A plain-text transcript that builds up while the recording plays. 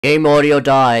Game audio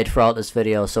died throughout this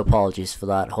video, so apologies for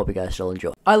that. Hope you guys still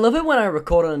enjoy. I love it when I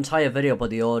record an entire video but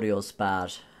the audio's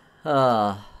bad.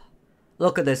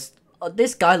 Look at this.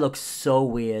 This guy looks so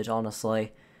weird,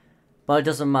 honestly. But it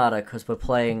doesn't matter, because we're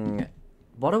playing...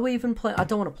 What are we even playing? I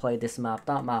don't want to play this map.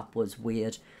 That map was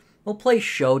weird. We'll play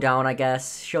Showdown, I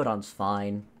guess. Showdown's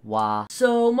fine. Wow.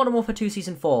 So, Modern Warfare 2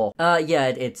 Season 4. Yeah,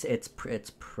 it's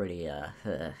pretty,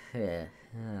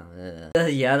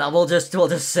 yeah, we'll just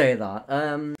say that.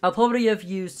 I'll probably have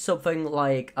used something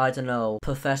like, I don't know,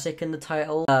 pathetic in the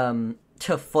title.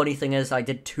 The funny thing is, I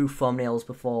did 2 thumbnails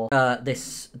before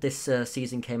this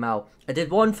season came out. I did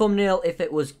 1 thumbnail if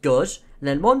it was good, and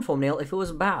then 1 thumbnail if it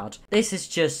was bad. This is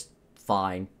just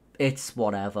fine. It's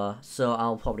whatever, so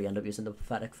I'll probably end up using the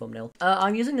pathetic thumbnail.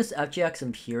 I'm using this FGX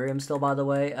Imperium still, by the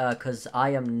way, because I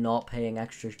am not paying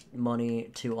extra money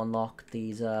to unlock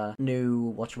these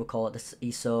new, this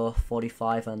ISO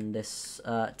 45 and this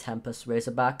Tempest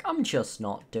Razorback. I'm just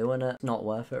not doing it. Not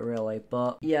worth it, really.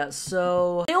 But yeah,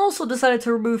 so they also decided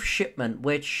to remove shipment,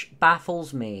 which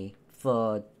baffles me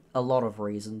for a lot of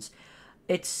reasons.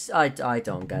 I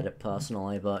don't get it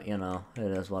personally, but, you know,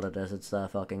 it is what it is. It's their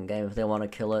fucking game. If they want to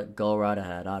kill it, go right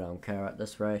ahead. I don't care at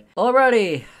this rate.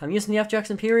 Alrighty, I'm using the FGX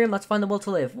Imperium. Let's find the will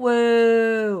to live.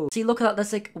 Whoa! See, look at that.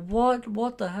 That's like, what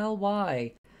the hell?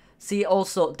 Why? See,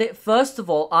 also, first of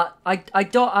all, I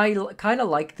kind of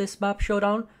like this map,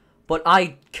 Showdown, but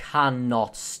I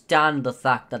cannot stand the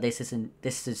fact that this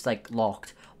is, like,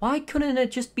 locked. Why couldn't it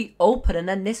just be open and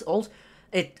then this also...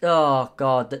 oh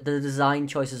god, the design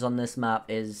choices on this map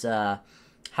is,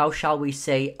 how shall we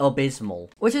say,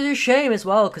 abysmal. Which is a shame as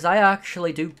well, because I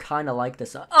actually do kind of like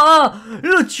this.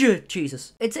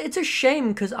 Jesus. It's a shame,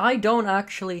 because I don't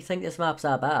actually think this map's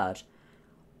that bad.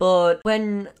 But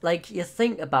when, like, you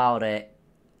think about it,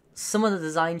 some of the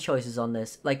design choices on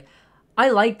this, like, I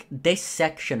like this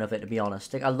section of it, to be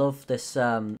honest. Like, I love this,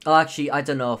 oh, actually, I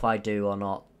don't know if I do or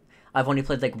not. I've only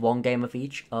played, like, 1 game of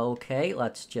each. Okay,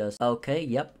 let's just... Okay,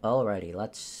 yep, alrighty,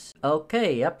 let's...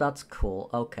 Okay, yep, that's cool.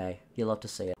 Okay, you'll love to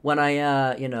see it. When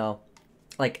I, you know,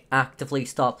 like, actively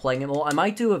start playing it more, I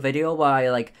might do a video where I,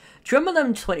 like... Do you remember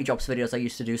them 20 drops videos I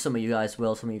used to do? Some of you guys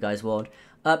will, some of you guys won't.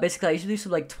 Basically, I used to do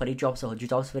some, like, 20 drops or 100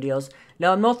 drops videos.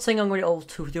 Now, I'm not saying I'm going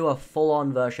to do a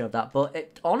full-on version of that,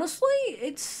 but honestly,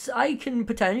 I can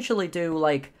potentially do,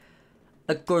 like...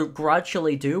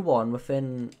 gradually do one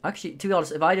within... Actually, to be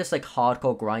honest, if I just, like,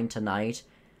 hardcore grind tonight,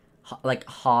 like,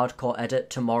 hardcore edit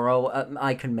tomorrow,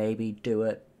 I can maybe do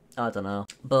it. I don't know.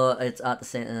 But it's at the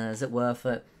same... is it worth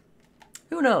it?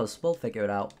 Who knows? We'll figure it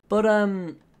out. But,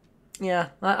 yeah,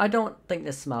 I don't think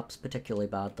this map's particularly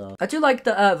bad, though. I do like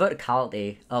the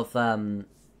verticality of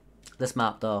this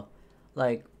map, though.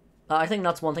 Like... I think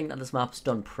that's one thing that this map's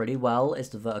done pretty well, is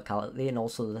the verticality, and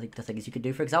also the things you can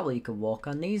do. For example, you can walk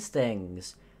on these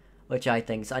things, which I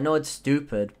think... I know it's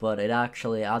stupid, but it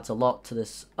actually adds a lot to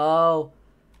this...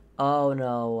 Oh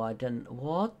no, I didn't...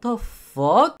 What the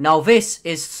fuck? Now this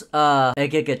is a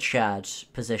Giga Chad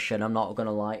position, I'm not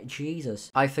gonna lie.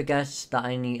 Jesus. I forget that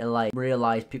I need to, like,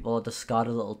 realize people are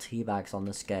discarded little teabags on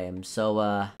this game. So,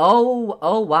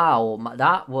 oh wow.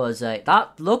 That was a...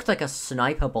 That looked like a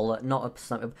sniper bullet, not a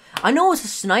sniper... I know it's a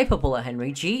sniper bullet,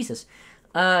 Henry. Jesus.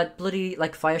 Bloody,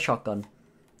 like, fire shotgun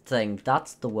thing.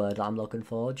 That's the word I'm looking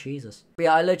for. Jesus. But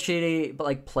yeah, I literally,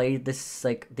 like, played this,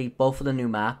 like, both of the new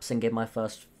maps and gave my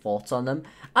first thoughts on them,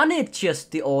 and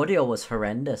the audio was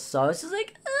horrendous, so I was just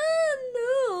like, no,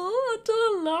 I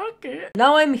don't like it.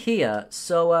 Now I'm here,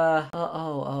 so,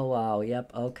 oh wow,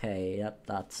 yep, okay, yep,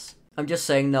 I'm just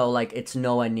saying, though, like, it's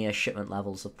nowhere near shipment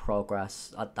levels of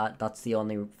progress. That's the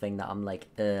only thing that I'm like,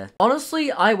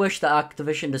 Honestly, I wish that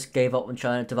Activision just gave up on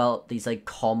trying to develop these, like,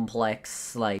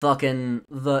 complex, like, fucking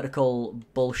vertical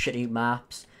bullshitty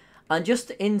maps. And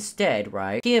just instead,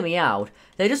 right, hear me out,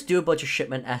 they just do a bunch of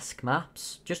shipment-esque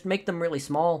maps. Just make them really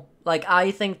small. Like,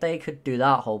 I think they could do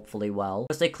that hopefully well.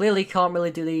 Because they clearly can't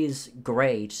really do these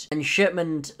great. And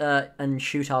shipment and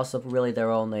shootouts are really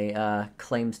their only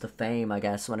claims to fame, I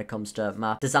guess, when it comes to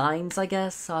map designs, I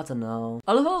guess. I don't know.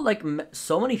 I love how, like,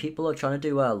 so many people are trying to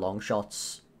do long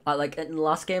shots. Like, in the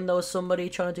last game, there was somebody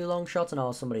trying to do long shots, and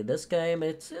now somebody this game.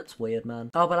 It's weird,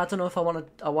 man. Oh, but I don't know if I want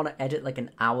to edit, like,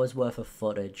 an hour's worth of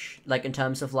footage. Like, in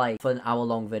terms of, like, for an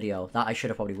hour-long video. That, I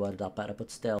should have probably worded that better, but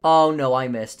still. Oh, no, I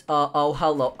missed. Oh,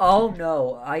 hello. Oh,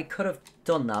 no. I could have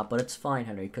done that, but it's fine,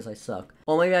 Henry, because I suck.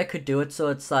 Or maybe I could do it so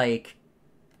it's, like...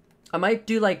 I might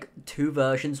do, like, 2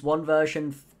 versions. One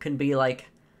version can be, like,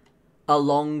 a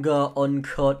longer,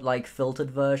 uncut, like,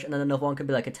 filtered version, and another one could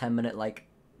be, like, a 10-minute, like...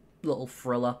 little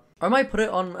thriller. Or I might put it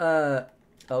on,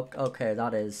 okay,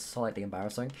 that is slightly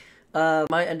embarrassing.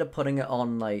 Might end up putting it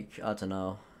on, like, I don't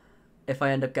know. if I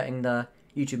end up getting the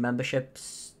YouTube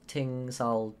memberships things,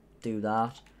 I'll do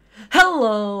that.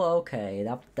 Hello, okay,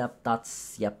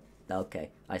 that's, yep, okay,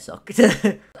 I suck.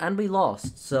 And we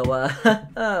lost, so,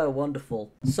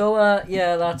 wonderful. So,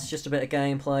 yeah, that's just a bit of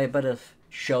gameplay, a bit of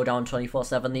Showdown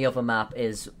 24/7. The other map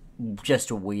is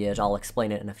just weird, I'll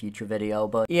explain it in a future video,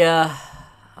 but yeah,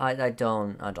 I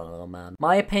don't know, man.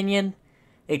 My opinion,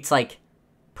 it's like,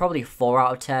 probably 4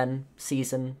 out of 10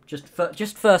 season, just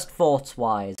first thoughts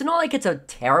wise. It's not like it's a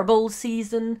terrible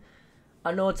season.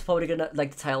 I know it's probably gonna,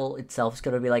 like, the title itself is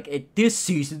gonna be like, this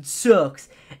season sucks.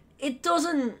 It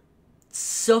doesn't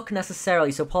suck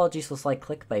necessarily, so apologies for slight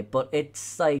clickbait, but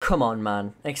it's like, come on,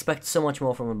 man. I expect so much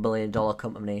more from a $1 billion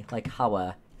company. Like,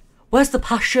 how, where's the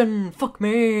passion? Fuck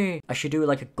me! I should do,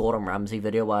 like, a Gordon Ramsay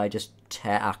video where I just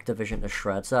tear Activision to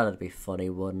shreds. That'd be funny,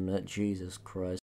 wouldn't it? Jesus Christ.